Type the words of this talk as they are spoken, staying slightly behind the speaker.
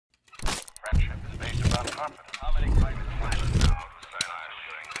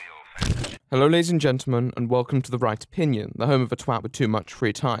Hello ladies and gentlemen, and welcome to The Right Opinion, the home of a twat with too much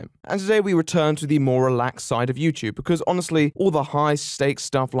free time. And today we return to the more relaxed side of YouTube, because honestly, all the high-stakes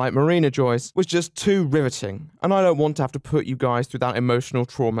stuff like Marina Joyce was just too riveting, and I don't want to have to put you guys through that emotional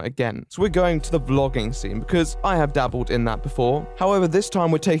trauma again. So we're going to the vlogging scene, because I have dabbled in that before. However, this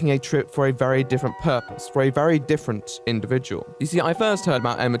time we're taking a trip for a very different purpose, for a very different individual. You see, I first heard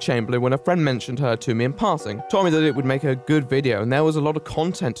about Emma Chamberlain when a friend mentioned her to me in passing, told me that it would make a good video, and there was a lot of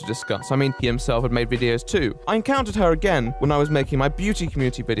content to discuss. I mean, he himself had made videos too. I encountered her again when I was making my beauty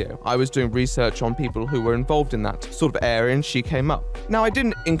community video. I was doing research on people who were involved in that sort of area, and she came up. Now, I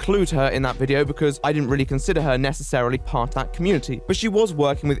didn't include her in that video because I didn't really consider her necessarily part of that community, but she was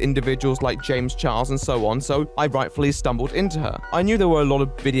working with individuals like James Charles and so on, so I rightfully stumbled into her. I knew there were a lot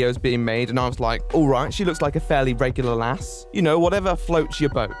of videos being made, and I was like, alright, she looks like a fairly regular lass. You know, whatever floats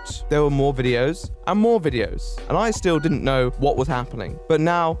your boat. There were more videos, and I still didn't know what was happening. But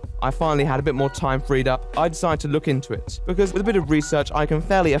now, I finally had a bit more time freed up. I decided to look into it, because with a bit of research, I can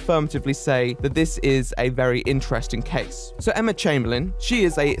fairly affirmatively say that this is a very interesting case. So Emma Chamberlain, she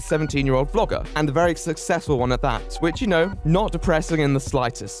is a 17-year-old vlogger, and a very successful one at that, which, you know, not depressing in the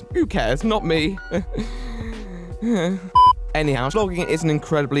slightest. Who cares? Not me. Anyhow, vlogging is an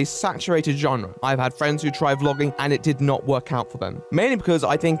incredibly saturated genre. I've had friends who try vlogging and it did not work out for them. Mainly because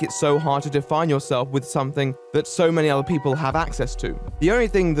I think it's so hard to define yourself with something that so many other people have access to. The only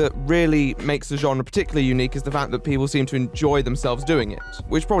thing that really makes the genre particularly unique is the fact that people seem to enjoy themselves doing it,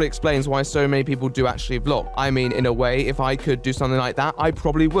 which probably explains why so many people do actually vlog. I mean, in a way, if I could do something like that, I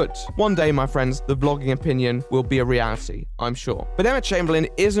probably would. One day, my friends, the vlogging opinion will be a reality, I'm sure. But Emma Chamberlain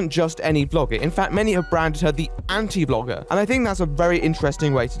isn't just any vlogger. In fact, many have branded her the anti-vlogger, and I think that's a very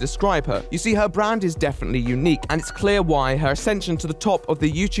interesting way to describe her. You see, her brand is definitely unique, and it's clear why her ascension to the top of the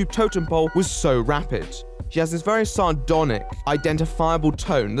YouTube totem pole was so rapid. She has this very sardonic, identifiable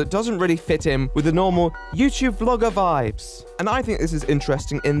tone that doesn't really fit in with the normal YouTube vlogger vibes. And I think this is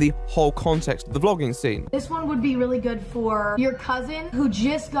interesting in the whole context of the vlogging scene. This one would be really good for your cousin who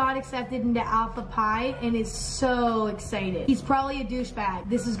just got accepted into Alpha Pi and is so excited. He's probably a douchebag.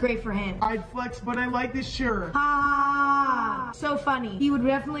 This is great for him. I'd flex, but I like this shirt. Ah, so funny. He would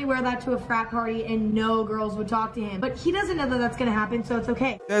definitely wear that to a frat party and no girls would talk to him. But he doesn't know that that's gonna happen, so it's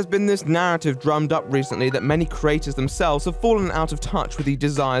okay. There's been this narrative drummed up recently that many creators themselves have fallen out of touch with the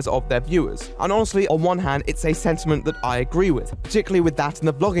desires of their viewers. And honestly, on one hand, it's a sentiment that I agree with, particularly with that in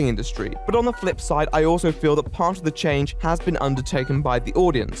the vlogging industry. But on the flip side, I also feel that part of the change has been undertaken by the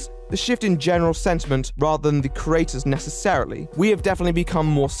audience. The shift in general sentiment rather than the creators necessarily. We have definitely become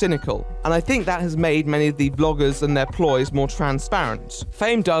more cynical, and I think that has made many of the vloggers and their ploys more transparent.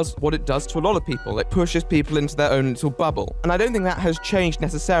 Fame does what it does to a lot of people. It pushes people into their own little bubble, and I don't think that has changed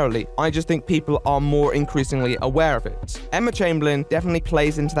necessarily. I just think people are more increasingly aware of it. Emma Chamberlain definitely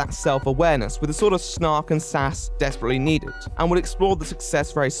plays into that self-awareness with a sort of snark and sass desperately needed, and will explore the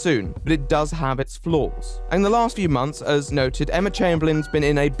success very soon, but it does have its flaws. In the last few months, as noted, Emma Chamberlain's been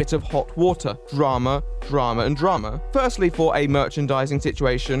in a bit of hot water. Drama. Firstly for a merchandising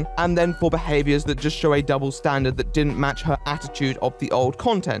situation, and then for behaviors that just show a double standard that didn't match her attitude of the old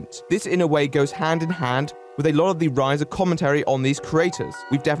content. This in a way goes hand in hand with a lot of the rise of commentary on these creators.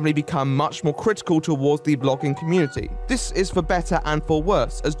 We've definitely become much more critical towards the vlogging community. This is for better and for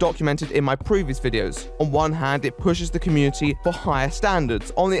worse, as documented in my previous videos. On one hand, it pushes the community for higher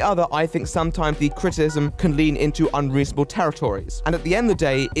standards. On the other, I think sometimes the criticism can lean into unreasonable territories. And at the end of the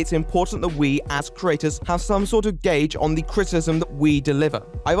day, it's important that we, as creators, have some sort of gauge on the criticism that we deliver.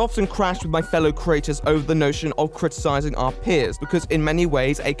 I've often crashed with my fellow creators over the notion of criticizing our peers, because in many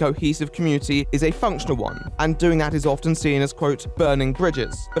ways, a cohesive community is a functional one. And doing that is often seen as, quote, burning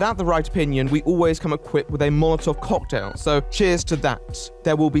bridges. But at The Right Opinion, we always come equipped with a Molotov cocktail, so cheers to that.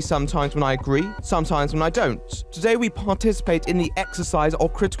 There will be some times when I agree, sometimes when I don't. Today we participate in the exercise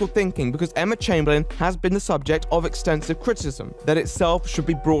of critical thinking because Emma Chamberlain has been the subject of extensive criticism, that itself should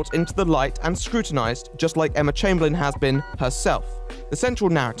be brought into the light and scrutinized, just like Emma Chamberlain has been herself. The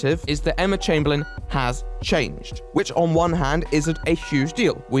central narrative is that Emma Chamberlain has changed, which on one hand isn't a huge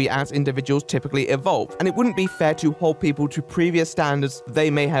deal. We as individuals typically evolve, and it wouldn't be fair to hold people to previous standards they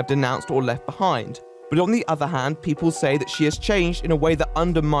may have denounced or left behind. But on the other hand, people say that she has changed in a way that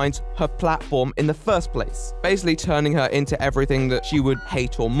undermines her platform in the first place, basically turning her into everything that she would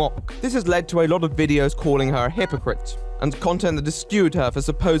hate or mock. This has led to a lot of videos calling her a hypocrite. and content that skewed her for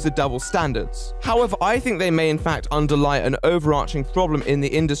supposed double standards. However, I think they may in fact underlie an overarching problem in the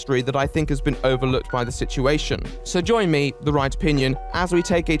industry that I think has been overlooked by the situation. So join me, The Right Opinion, as we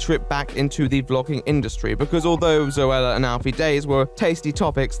take a trip back into the vlogging industry, because although Zoella and Alfie Days were tasty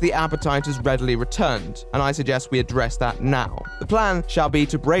topics, the appetite has readily returned, and I suggest we address that now. The plan shall be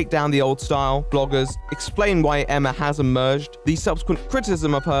to break down the old style bloggers, explain why Emma has emerged, the subsequent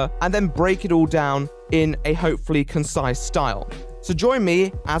criticism of her, and then break it all down in a hopefully concise style. So join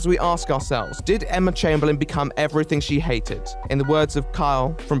me as we ask ourselves, did Emma Chamberlain become everything she hated? In the words of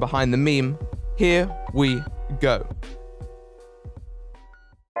Kyle from behind the meme, here we go.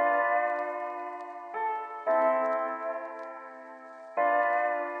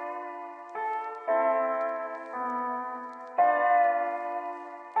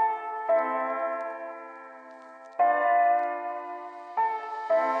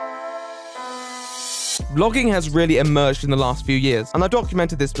 Vlogging has really emerged in the last few years, and I've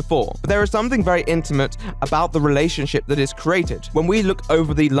documented this before, but there is something very intimate about the relationship that is created. When we look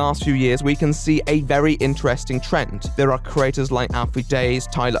over the last few years, we can see a very interesting trend. There are creators like Alfie Days,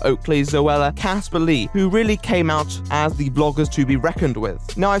 Tyler Oakley, Zoella, Casper Lee, who really came out as the vloggers to be reckoned with.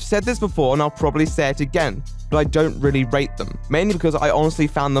 Now, I've said this before, and I'll probably say it again, but I don't really rate them, mainly because I honestly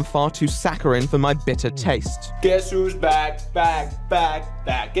found them far too saccharine for my bitter taste. Guess who's back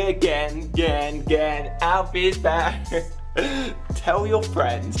again, Alfie's back. Tell your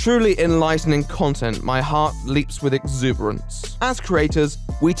friends. Truly enlightening content, my heart leaps with exuberance. As creators,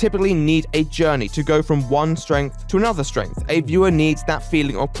 we typically need a journey to go from one strength to another strength. A viewer needs that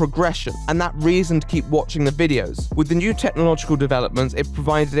feeling of progression and that reason to keep watching the videos. With the new technological developments, it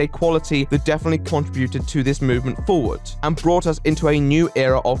provided a quality that definitely contributed to this movement forward and brought us into a new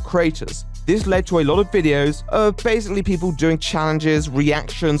era of creators. This led to a lot of videos of basically people doing challenges,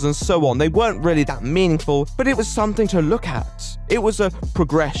 reactions, and so on. They weren't really that meaningful, but it was something to look at. It was a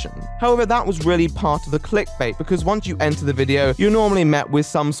progression. However, that was really part of the clickbait, because once you enter the video, you're normally met with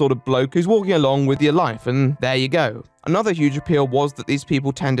some sort of bloke who's walking along with your life, and there you go. Another huge appeal was that these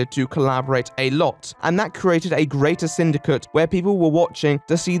people tended to collaborate a lot, and that created a greater syndicate where people were watching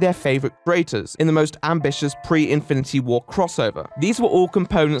to see their favorite creators in the most ambitious pre-Infinity War crossover. These were all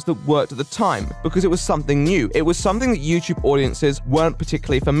components that worked at the time because it was something new. It was something that YouTube audiences weren't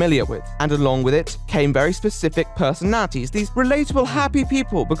particularly familiar with, and along with it came very specific personalities, these relatable, happy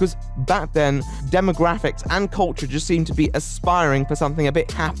people, because back then demographics and culture just seemed to be aspiring for something a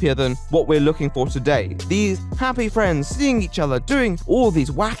bit happier than what we're looking for today. These happy friends seeing each other doing all these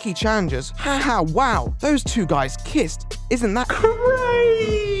wacky challenges. Haha, wow, those two guys kissed. Isn't that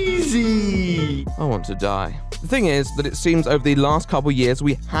crazy? I want to die. The thing is that it seems over the last couple years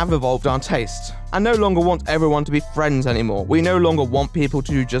we have evolved our taste and no longer want everyone to be friends anymore. We no longer want people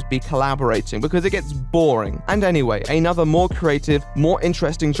to just be collaborating because it gets boring. And anyway, another more creative, more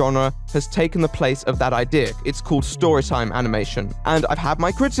interesting genre has taken the place of that idea. It's called storytime animation. And I've had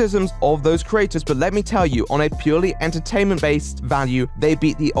my criticisms of those creators, but let me tell you, on a purely entertainment-based value, they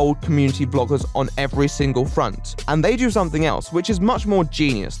beat the old community vloggers on every single front. And they do something else, which is much more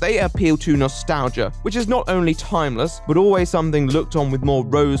genius. They appeal to nostalgia, which is not only timeless, but always something looked on with more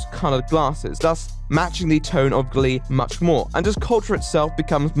rose-colored glasses, thus matching the tone of Glee much more. And as culture itself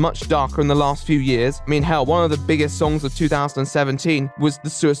becomes much darker in the last few years, I mean, hell, one of the biggest songs of 2017 was the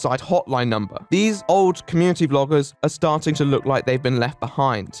Suicide Hotline number. These old community vloggers are starting to look like they've been left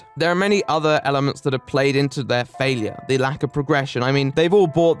behind. There are many other elements that have played into their failure, the lack of progression. I mean, they've all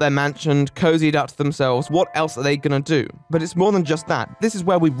bought their mansion, cozied up to themselves. What else are they gonna do? But it's more than just that. This is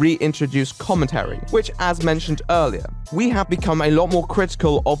where we reintroduce commentary, which, as mentioned earlier, we have become a lot more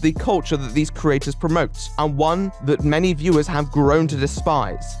critical of the culture that these creators promote, and one that many viewers have grown to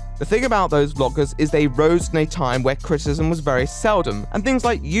despise. The thing about those vloggers is they rose in a time where criticism was very seldom, and things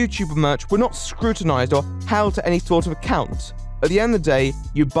like YouTuber merch were not scrutinized or held to any sort of account. At the end of the day,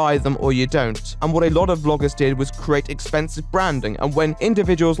 you buy them or you don't. And what a lot of vloggers did was create expensive branding, and when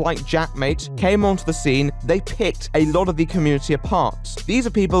individuals like Jackmate came onto the scene, they picked a lot of the community apart. These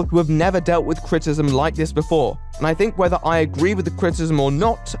are people who have never dealt with criticism like this before. And I think whether I agree with the criticism or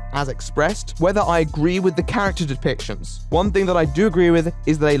not, as expressed, whether I agree with the character depictions, one thing that I do agree with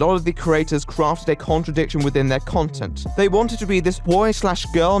is that a lot of the creators crafted a contradiction within their content. They wanted to be this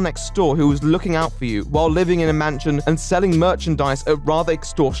boy/girl next door who was looking out for you while living in a mansion and selling merchandise at rather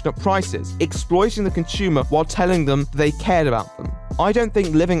extortionate prices, exploiting the consumer while telling them they cared about them. I don't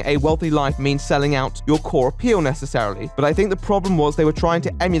think living a wealthy life means selling out your core appeal necessarily, but I think the problem was they were trying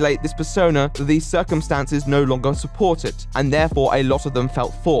to emulate this persona that these circumstances no longer supported, and therefore a lot of them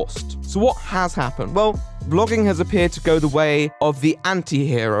felt forced. So what has happened? Well, Vlogging has appeared to go the way of the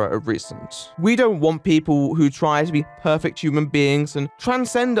anti-hero of recent. We don't want people who try to be perfect human beings and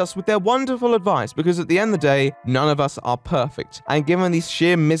transcend us with their wonderful advice, because at the end of the day, none of us are perfect. And given the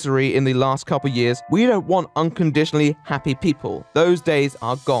sheer misery in the last couple of years, we don't want unconditionally happy people. Those days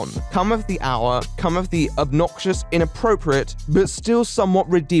are gone. Cometh the hour, cometh the obnoxious, inappropriate, but still somewhat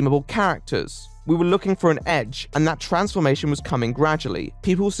redeemable characters. We were looking for an edge, and that transformation was coming gradually.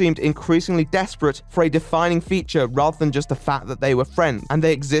 People seemed increasingly desperate for a defining feature rather than just the fact that they were friends, and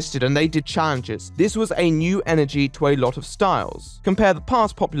they existed and they did challenges. This was a new energy to a lot of styles. Compare the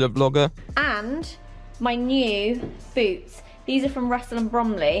past popular vlogger. And my new boots. These are from Russell and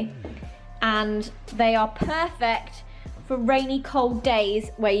Bromley, and they are perfect for rainy, cold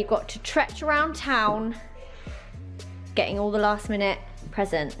days where you've got to trek around town getting all the last minute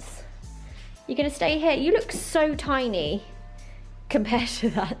presents. You're gonna stay here. You look so tiny compared to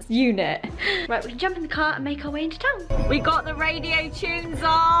that unit. Right, we can jump in the car and make our way into town. We got the radio tunes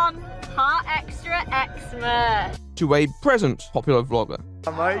on. Heart Extra Xmas. To a present popular vlogger.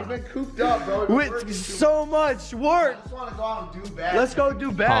 I've been cooped up, bro. With so much work. I just want to go out and do bad. Let's go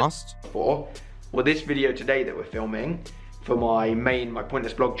do bad. Past. Well, this video today that we're filming for my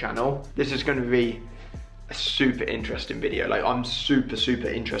Pointless Blog channel, this is going to be a super interesting video. Like, I'm super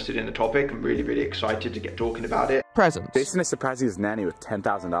interested in the topic. I'm really excited to get talking about it. Present. Jason is surprising his nanny with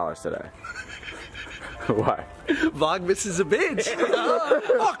 $10,000 today. Why? Vlogmas is a bitch.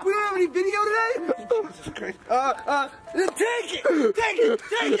 Fuck, we don't have any video today? Take it!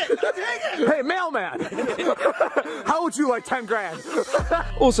 Hey, mailman! How would you like 10 grand?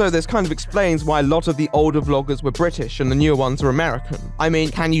 Also, this kind of explains why a lot of the older vloggers were British and the newer ones are American. I mean,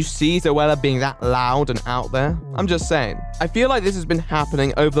 can you see Zoella being that loud and out there? I'm just saying. I feel like this has been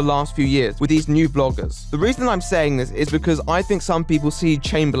happening over the last few years with these new vloggers. The reason I'm saying this is because I think some people see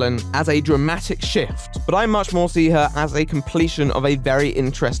Chamberlain as a dramatic shift, but I much more see her as a completion of a very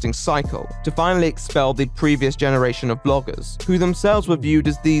interesting cycle, to finally expel the previous generation of vloggers, who themselves were viewed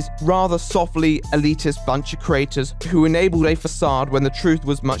as these rather softly elitist bunch of creators who enabled a facade when the truth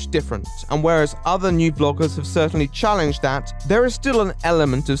was much different. And whereas other new vloggers have certainly challenged that, there is still an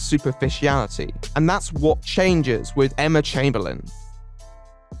element of superficiality. And that's what changes with Emma Chamberlain.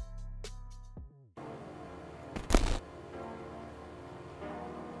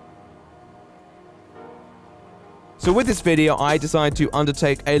 So with this video, I decided to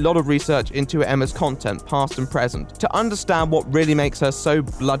undertake a lot of research into Emma's content, past and present, to understand what really makes her so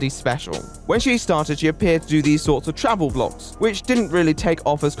bloody special. When she started, she appeared to do these sorts of travel vlogs, which didn't really take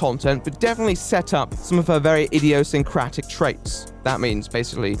off as content, but definitely set up some of her very idiosyncratic traits. That means,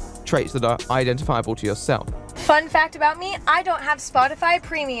 basically, traits that are identifiable to yourself. Fun fact about me, I don't have Spotify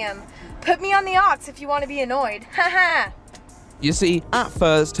Premium. Put me on the aux if you want to be annoyed. Haha. You see, at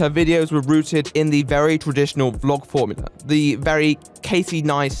first, her videos were rooted in the very traditional vlog formula, the very Casey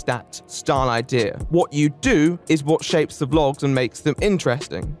Neistat style idea. What you do is what shapes the vlogs and makes them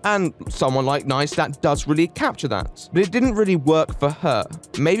interesting. And someone like Neistat does really capture that. But it didn't really work for her.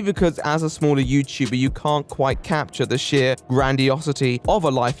 Maybe because as a smaller YouTuber, you can't quite capture the sheer grandiosity of a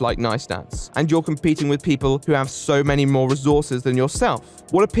life like Neistat's. And you're competing with people who have so many more resources than yourself.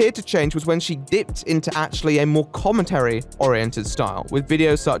 What appeared to change was when she dipped into actually a more commentary-oriented style, with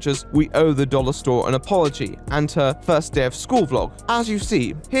videos such as We Owe the Dollar Store an Apology and her first day of school vlog. As you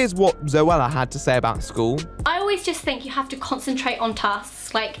see, here's what Zoella had to say about school. I always just think you have to concentrate on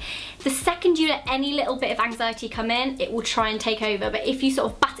tasks. Like, the second you let any little bit of anxiety come in, it will try and take over. But if you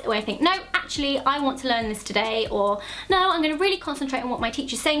sort of bat it away and think, no, actually, I want to learn this today, or no, I'm going to really concentrate on what my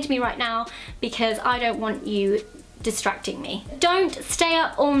teacher's saying to me right now because I don't want you distracting me. Don't stay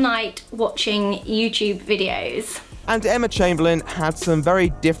up all night watching YouTube videos. And Emma Chamberlain had some very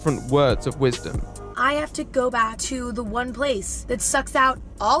different words of wisdom. I have to go back to the one place that sucks out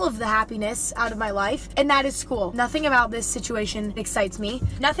all of the happiness out of my life, and that is school. Nothing about this situation excites me.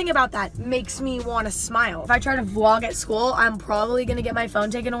 Nothing about that makes me want to smile. If I try to vlog at school, I'm probably gonna get my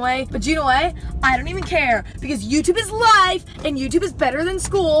phone taken away. But you know what? I don't even care, because YouTube is life and YouTube is better than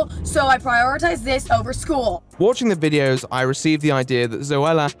school, so I prioritize this over school. Watching the videos, I received the idea that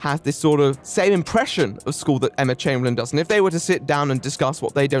Zoella has this sort of same impression of school that Emma Chamberlain does, and if they were to sit down and discuss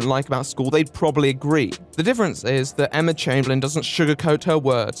what they don't like about school, they'd probably agree. The difference is that Emma Chamberlain doesn't sugarcoat her words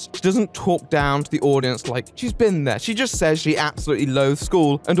words. She doesn't talk down to the audience like she's been there. She just says she absolutely loathes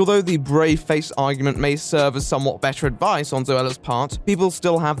school, and although the brave-faced argument may serve as somewhat better advice on Zoella's part, people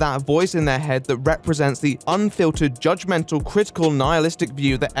still have that voice in their head that represents the unfiltered, judgmental, critical, nihilistic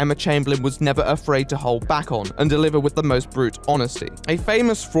view that Emma Chamberlain was never afraid to hold back on and deliver with the most brute honesty. A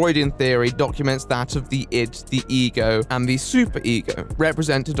famous Freudian theory documents that of the id, the ego, and the superego,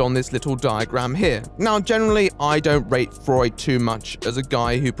 represented on this little diagram here. Now, generally, I don't rate Freud too much as a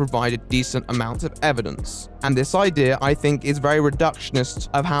guy who provided decent amounts of evidence. And this idea, I think, is very reductionist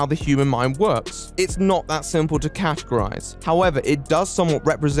of how the human mind works. It's not that simple to categorize. However, it does somewhat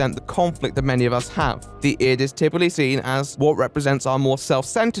represent the conflict that many of us have. The id is typically seen as what represents our more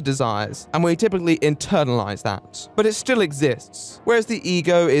self-centered desires, and we typically internalize that. But it still exists. Whereas the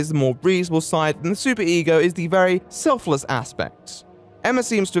ego is the more reasonable side, and the superego is the very selfless aspect. Emma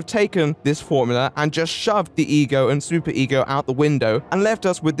seems to have taken this formula and just shoved the ego and superego out the window and left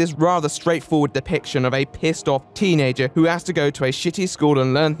us with this rather straightforward depiction of a pissed-off teenager who has to go to a shitty school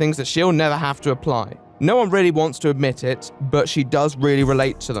and learn things that she'll never have to apply. No one really wants to admit it, but she does really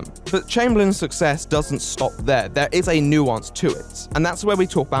relate to them. But Chamberlain's success doesn't stop there. There is a nuance to it, and that's where we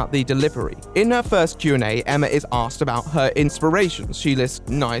talk about the delivery. In her first Q&A, Emma is asked about her inspirations. She lists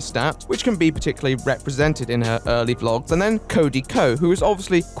Neistat, which can be particularly represented in her early vlogs, and then Cody Ko, who is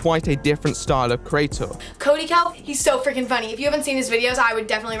obviously quite a different style of creator. Cody Ko, he's so freaking funny. If you haven't seen his videos, I would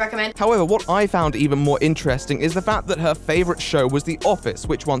definitely recommend. However, what I found even more interesting is the fact that her favorite show was The Office,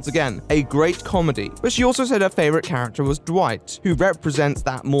 which once again, a great comedy. But she also said her favorite character was Dwight, who represents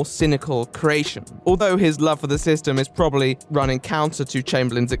that more cynical creation, although his love for the system is probably running counter to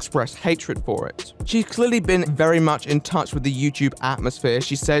Chamberlain's expressed hatred for it. She's clearly been very much in touch with the YouTube atmosphere.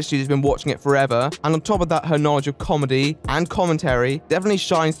 She says she's been watching it forever, and on top of that, her knowledge of comedy and commentary definitely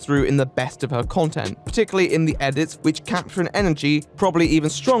shines through in the best of her content, particularly in the edits, which capture an energy probably even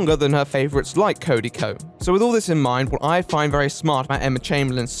stronger than her favorites like Cody Ko. So with all this in mind, what I find very smart about Emma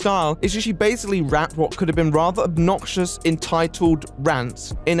Chamberlain's style is that she basically wrapped what could have been rather obnoxious, entitled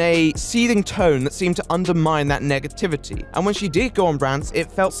rants in a seething tone that seemed to undermine that negativity. And when she did go on rants,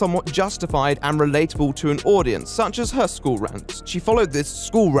 it felt somewhat justified and relatable to an audience, such as her school rants. She followed this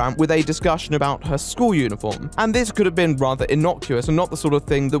school rant with a discussion about her school uniform, and this could have been rather innocuous and not the sort of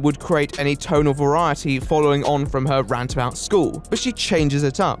thing that would create any tonal variety following on from her rant about school. But she changes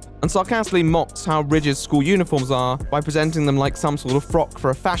it up and sarcastically mocks how rigid school uniforms are by presenting them like some sort of frock for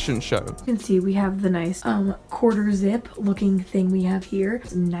a fashion show. You can see we have the nice quarter zip looking thing we have here.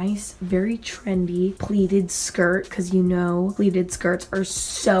 Nice, very trendy pleated skirt, because you know pleated skirts are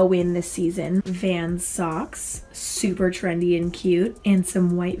so in this season. Vans socks, super trendy and cute, and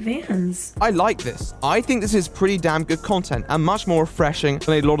some white Vans. I like this. I think this is pretty damn good content and much more refreshing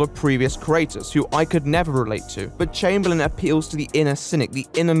than a lot of previous creators who I could never relate to. But Chamberlain appeals to the inner cynic, the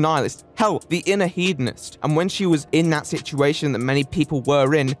inner nihilist, hell, the inner hedonist. And when she was in that situation that many people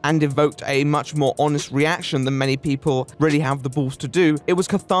were in and evoked a much more honest reaction than many people really have the balls to do, it was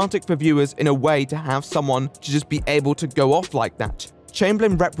cathartic for viewers in a way to have someone to just be able to go off like that.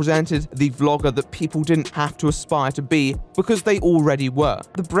 Chamberlain represented the vlogger that people didn't have to aspire to be because they already were.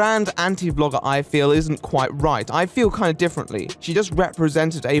 The brand anti-vlogger, I feel, isn't quite right. I feel kind of differently. She just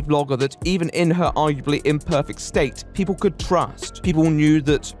represented a vlogger that even in her arguably imperfect state, people could trust. People knew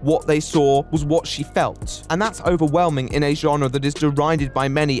that what they saw was what she felt. And that's overwhelming in a genre that is derided by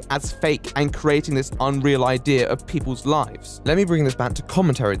many as fake and creating this unreal idea of people's lives. Let me bring this back to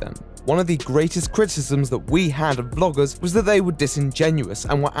commentary then. One of the greatest criticisms that we had of vloggers was that they were disingenuous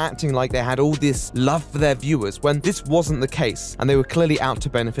and were acting like they had all this love for their viewers when this wasn't the case and they were clearly out to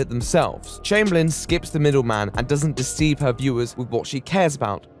benefit themselves. Chamberlain skips the middleman and doesn't deceive her viewers with what she cares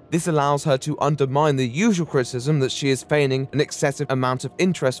about. This allows her to undermine the usual criticism that she is feigning an excessive amount of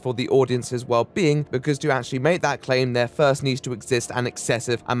interest for the audience's well-being, because to actually make that claim, there first needs to exist an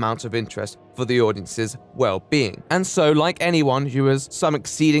excessive amount of interest for the audience's well-being. And so, like anyone who has some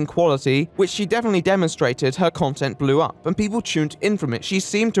exceeding quality, which she definitely demonstrated, her content blew up, and people tuned in from it. She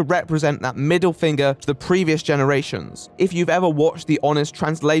seemed to represent that middle finger to the previous generations. If you've ever watched the honest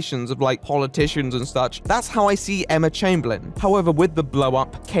translations of like politicians and such, that's how I see Emma Chamberlain. However, with the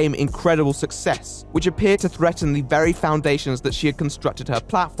blow-up came incredible success, which appeared to threaten the very foundations that she had constructed her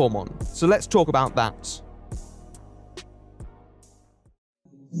platform on. So let's talk about that.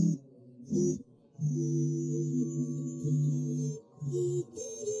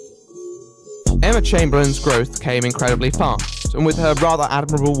 Emma Chamberlain's growth came incredibly fast. post, and with her rather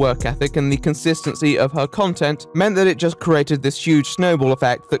admirable work ethic and the consistency of her content, meant that it just created this huge snowball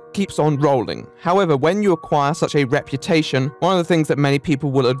effect that keeps on rolling. However, when you acquire such a reputation, one of the things that many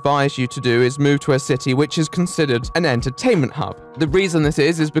people will advise you to do is move to a city which is considered an entertainment hub. The reason this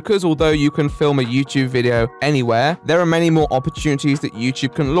is because although you can film a YouTube video anywhere, there are many more opportunities that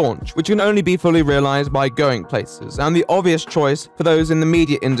YouTube can launch, which can only be fully realized by going places, and the obvious choice for those in the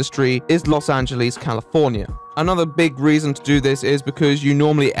media industry is Los Angeles, California. Another big reason to do this is because you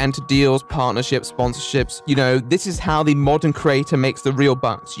normally enter deals, partnerships, sponsorships. You know, this is how the modern creator makes the real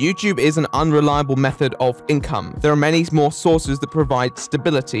bucks. YouTube is an unreliable method of income. There are many more sources that provide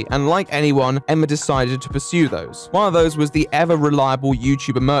stability, and like anyone, Emma decided to pursue those. One of those was the ever-reliable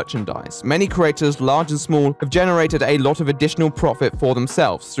YouTuber merchandise. Many creators, large and small, have generated a lot of additional profit for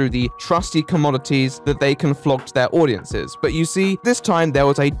themselves through the trusty commodities that they can flog to their audiences. But you see, this time there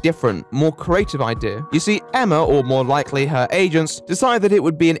was a different, more creative idea. You see, Emma, or more likely her agents, decided that it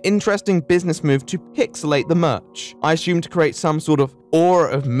would be an interesting business move to pixelate the merch. I assumed to create some sort of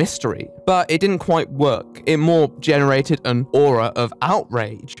aura of mystery, but it didn't quite work. It more generated an aura of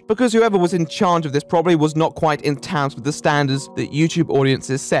outrage, because whoever was in charge of this probably was not quite in towns with the standards that YouTube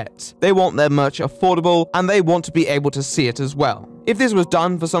audiences set. They want their merch affordable, and they want to be able to see it as well. If this was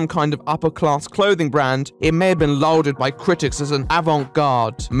done for some kind of upper-class clothing brand, it may have been lauded by critics as an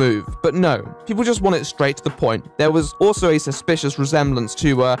avant-garde move, but no, people just want it straight to the point. There was also a suspicious resemblance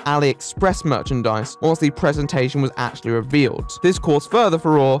to AliExpress merchandise once the presentation was actually revealed. This caused further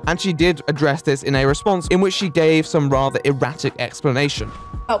furore, and she did address this in a response in which she gave some rather erratic explanation.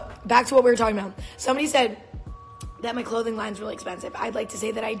 Oh, back to what we were talking about. Somebody said that my clothing line's really expensive. I'd like to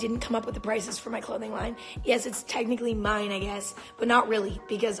say that I didn't come up with the prices for my clothing line. Yes, it's technically mine, I guess, but not really,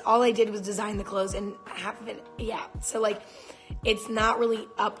 because all I did was design the clothes and half of it, yeah. So like, it's not really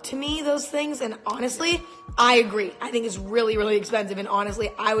up to me, those things, and honestly, I agree. I think it's really, really expensive, and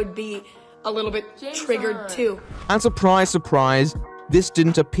honestly, I would be a little bit triggered too. And surprise, surprise, this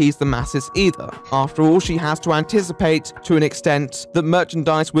didn't appease the masses either. After all, she has to anticipate, to an extent, that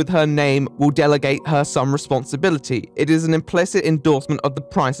merchandise with her name will delegate her some responsibility. It is an implicit endorsement of the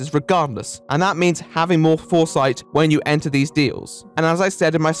prices regardless, and that means having more foresight when you enter these deals. And as I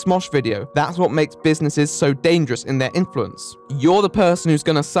said in my Smosh video, that's what makes businesses so dangerous in their influence. You're the person who's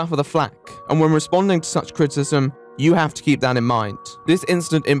gonna suffer the flack, and when responding to such criticism, you have to keep that in mind. This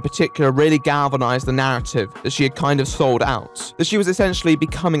incident in particular really galvanized the narrative that she had kind of sold out, that she was essentially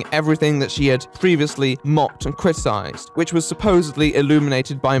becoming everything that she had previously mocked and criticized, which was supposedly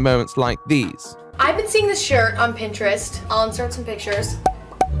illuminated by moments like these. I've been seeing this shirt on Pinterest. I'll insert some pictures.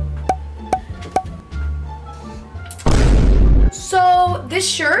 So this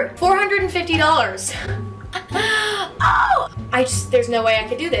shirt, $450. Oh! There's no way I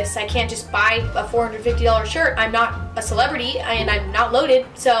could do this. I can't just buy a $450 shirt. I'm not a celebrity and I'm not loaded,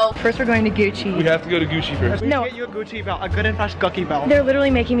 so. First we're going to Gucci. We have to go to Gucci first. No. Get you a Gucci belt, a good and fresh Gucci belt. They're literally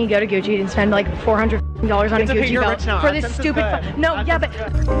making me go to Gucci and spend like $400 on a Gucci belt for this stupid. No, yeah, but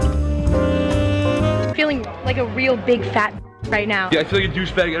feeling like a real big fat right now. Yeah, I feel like a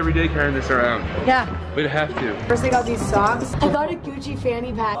douchebag every day carrying this around. Yeah. But I have to. First I got these socks. I got a Gucci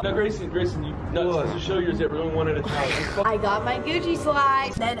fanny pack. Now Grayson, you to show yours that we're doing one at a time. I got my Gucci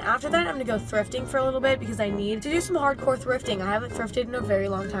slides. Then after that, I'm gonna go thrifting for a little bit because I need to do some hardcore thrifting. I haven't thrifted in a very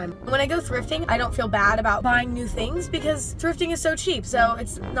long time. When I go thrifting, I don't feel bad about buying new things because thrifting is so cheap, so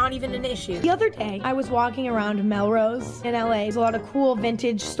it's not even an issue. The other day, I was walking around Melrose in LA. There's a lot of cool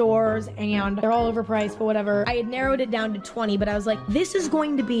vintage stores and they're all overpriced, but whatever. I had narrowed it down to 20, but I was like, this is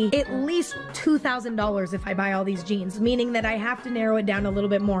going to be at least $2,000 if I buy all these jeans, meaning that I have to narrow it down a little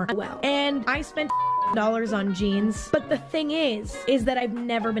bit more. Well, and I spent dollars on jeans, but the thing is that I've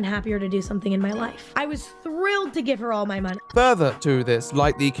never been happier to do something in my life. I was thrilled to give her all my money. Further to this,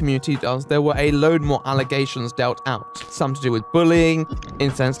 like the community does, there were a load more allegations dealt out. Some to do with bullying,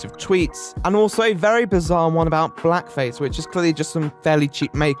 insensitive tweets, and also a very bizarre one about blackface, which is clearly just some fairly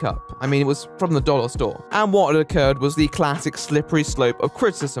cheap makeup. I mean, it was from the dollar store. And what had occurred was the classic slippery slope of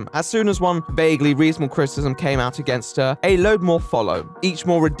criticism. As soon as one vaguely reasonable criticism came out against her, a load more follow, each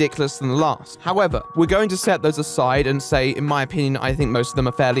more ridiculous than the last. However, we're going to set those aside and say, in my opinion, I think most of them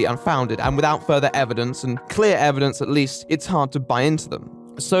are fairly unfounded, and without further evidence, and clear evidence at least, it's hard to buy into them.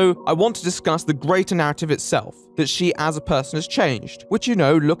 So, I want to discuss the greater narrative itself. that she as a person has changed, which, you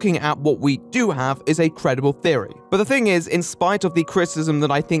know, looking at what we do have, is a credible theory. But the thing is, in spite of the criticism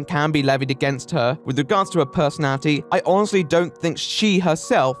that I think can be levied against her with regards to her personality, I honestly don't think she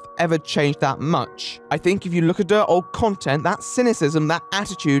herself ever changed that much. I think if you look at her old content, that cynicism, that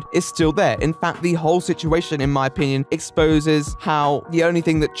attitude is still there. In fact, the whole situation, in my opinion, exposes how the only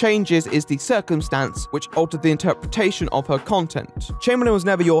thing that changes is the circumstance which altered the interpretation of her content. Chamberlain was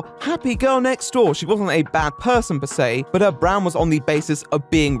never your happy girl next door. She wasn't a bad person per se, but her brand was on the basis of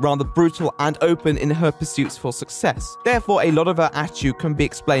being rather brutal and open in her pursuits for success. Therefore, a lot of her attitude can be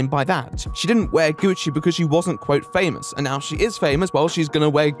explained by that. She didn't wear Gucci because she wasn't, quote, famous, and now she is famous, well, she's gonna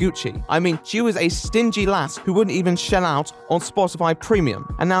wear Gucci. I mean, she was a stingy lass who wouldn't even shell out on Spotify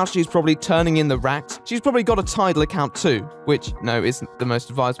Premium, and now she's probably turning in the racks. She's probably got a Tidal account too, which, no, isn't the most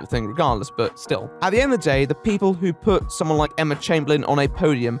advisable thing regardless, but still. At the end of the day, the people who put someone like Emma Chamberlain on a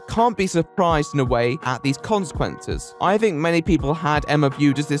podium can't be surprised in a way at these consequences. I think many people had Emma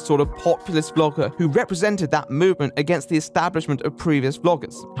viewed as this sort of populist vlogger who represented that movement against the establishment of previous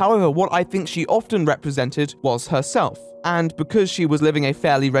vloggers. However, what I think she often represented was herself. And because she was living a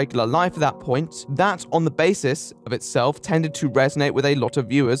fairly regular life at that point, that on the basis of itself tended to resonate with a lot of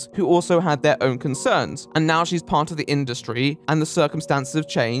viewers who also had their own concerns. And now she's part of the industry and the circumstances have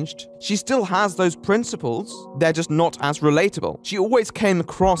changed. She still has those principles, they're just not as relatable. She always came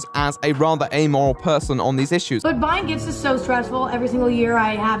across as a rather amoral person on these issues. But buying gifts is so stressful. Every single year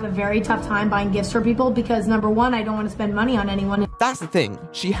I have a very tough time buying gifts for people because number one, I don't want to spend money on anyone. That's the thing,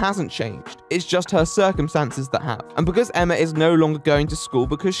 she hasn't changed. It's just her circumstances that have. And because Emma is no longer going to school,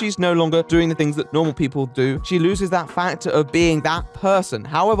 because she's no longer doing the things that normal people do, she loses that factor of being that person.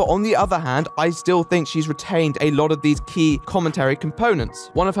 However, on the other hand, I still think she's retained a lot of these key commentary components.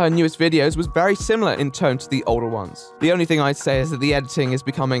 One of her newest videos was very similar in tone to the older ones. The only thing I'd say is that the editing is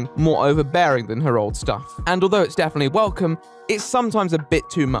becoming more overbearing than her old stuff. And although it's definitely welcome, it's sometimes a bit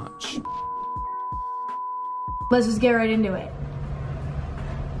too much. Let's just get right into it.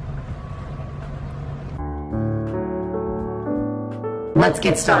 Let's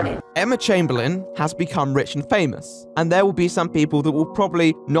get started. Emma Chamberlain has become rich and famous, and there will be some people that will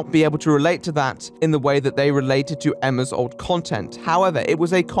probably not be able to relate to that in the way that they related to Emma's old content. However, it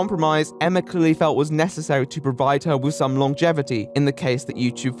was a compromise Emma clearly felt was necessary to provide her with some longevity in the case that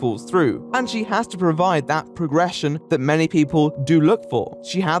YouTube falls through. And she has to provide that progression that many people do look for.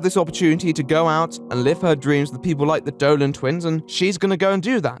 She had this opportunity to go out and live her dreams with people like the Dolan twins, and she's gonna go and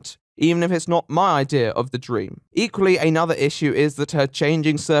do that, even if it's not my idea of the dream. Equally, another issue is that her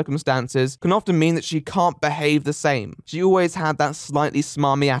changing circumstances can often mean that she can't behave the same. She always had that slightly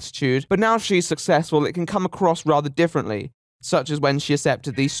smarmy attitude, but now she's successful, it can come across rather differently, such as when she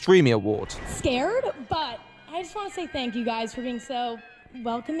accepted the Streamy Award. Scared, but I just want to say thank you guys for being so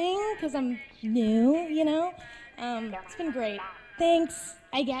welcoming, because I'm new, you know? It's been great. Thanks,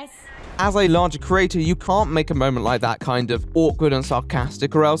 I guess. As a larger creator, you can't make a moment like that kind of awkward and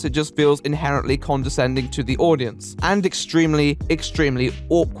sarcastic, or else it just feels inherently condescending to the audience, and extremely, extremely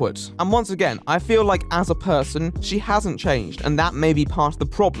awkward. And once again, I feel like as a person, she hasn't changed, and that may be part of the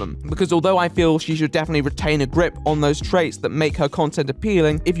problem, because although I feel she should definitely retain a grip on those traits that make her content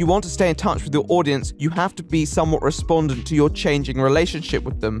appealing, if you want to stay in touch with your audience, you have to be somewhat respondent to your changing relationship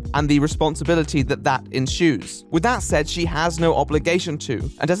with them, and the responsibility that that ensues. With that said, she has no obligation to,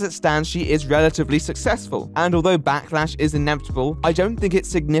 and as it stands, she is relatively successful, and although backlash is inevitable, I don't think it's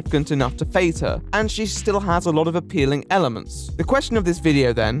significant enough to phase her, and she still has a lot of appealing elements. The question of this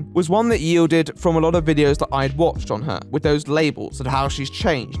video then was one that yielded from a lot of videos that I'd watched on her, with those labels and how she's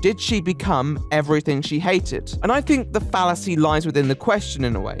changed. Did she become everything she hated? And I think the fallacy lies within the question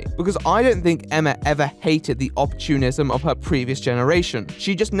in a way, because I don't think Emma ever hated the opportunism of her previous generation.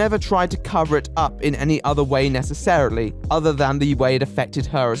 She just never tried to cover it up in any other way necessarily, other than the way it affected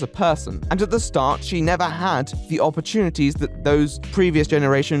her as a person. And at the start, she never had the opportunities that those previous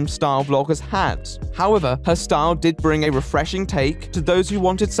generation style vloggers had. However, her style did bring a refreshing take to those who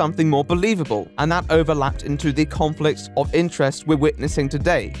wanted something more believable, and that overlapped into the conflicts of interest we're witnessing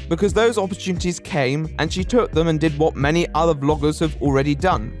today, because those opportunities came and she took them and did what many other vloggers have already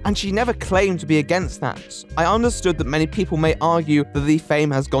done, and she never claimed to be against that. I understood that many people may argue that the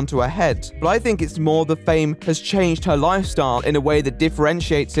fame has gone to her head, but I think it's more the fame has changed her lifestyle in a way that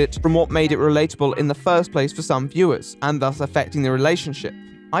differentiates it from what made it relatable in the first place for some viewers, and thus affecting the relationship.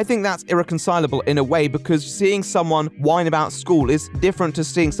 I think that's irreconcilable in a way, because seeing someone whine about school is different to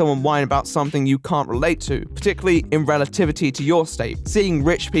seeing someone whine about something you can't relate to, particularly in relativity to your state. Seeing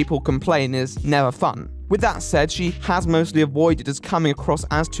rich people complain is never fun. With that said, she has mostly avoided as coming across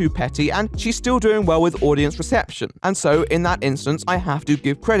as too petty, and she's still doing well with audience reception. And so, in that instance, I have to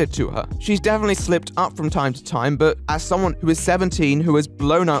give credit to her. She's definitely slipped up from time to time, but as someone who is 17 who has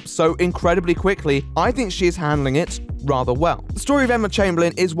blown up so incredibly quickly, I think she is handling it rather well. The story of Emma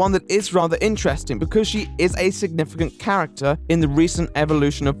Chamberlain is one that is rather interesting because she is a significant character in the recent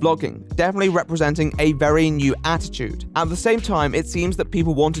evolution of vlogging, definitely representing a very new attitude. At the same time, it seems that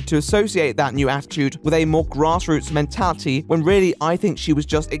people wanted to associate that new attitude with a more grassroots mentality, when really I think she was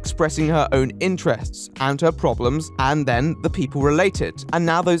just expressing her own interests and her problems, and then the people related. And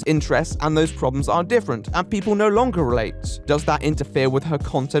now those interests and those problems are different, and people no longer relate. Does that interfere with her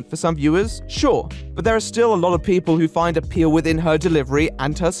content for some viewers? Sure, but there are still a lot of people who find appeal within her delivery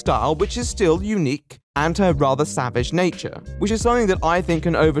and her style, which is still unique, and her rather savage nature, which is something that I think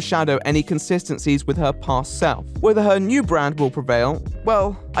can overshadow any consistencies with her past self. Whether her new brand will prevail,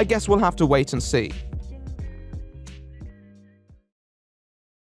 well, I guess we'll have to wait and see.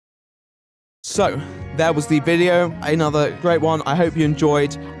 So, there was the video, another great one. I hope you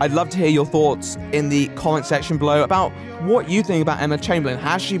enjoyed. I'd love to hear your thoughts in the comment section below about what you think about Emma Chamberlain.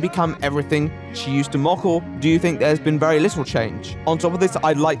 Has she become everything she used to mock, or do you think there's been very little change? On top of this,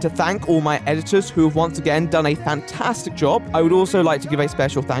 I'd like to thank all my editors who have once again done a fantastic job. I would also like to give a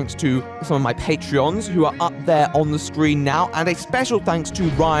special thanks to some of my Patreons who are up there on the screen now, and a special thanks to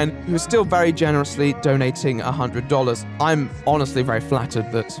Ryan, who is still very generously donating $100. I'm honestly very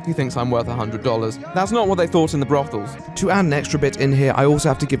flattered that he thinks I'm worth $100. That's not what they thought in the brothels. To add an extra bit in here, I also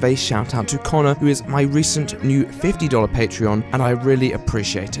have to give a shout out to Connor, who is my recent new $50 Patreon, and I really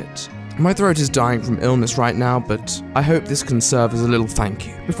appreciate it. My throat is dying from illness right now, but I hope this can serve as a little thank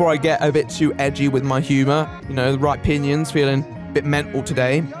you. Before I get a bit too edgy with my humor, you know, the right opinions, feeling a bit mental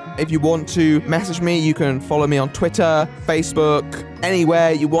today. If you want to message me, you can follow me on Twitter, Facebook,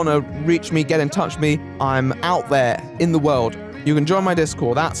 anywhere you want to reach me, get in touch with me. I'm out there in the world. You can join my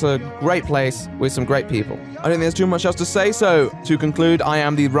Discord. That's a great place with some great people. I don't think there's too much else to say, so to conclude, I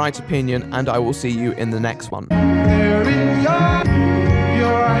am the right opinion, and I will see you in the next one. There in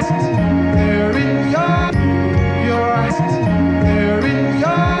your eyes.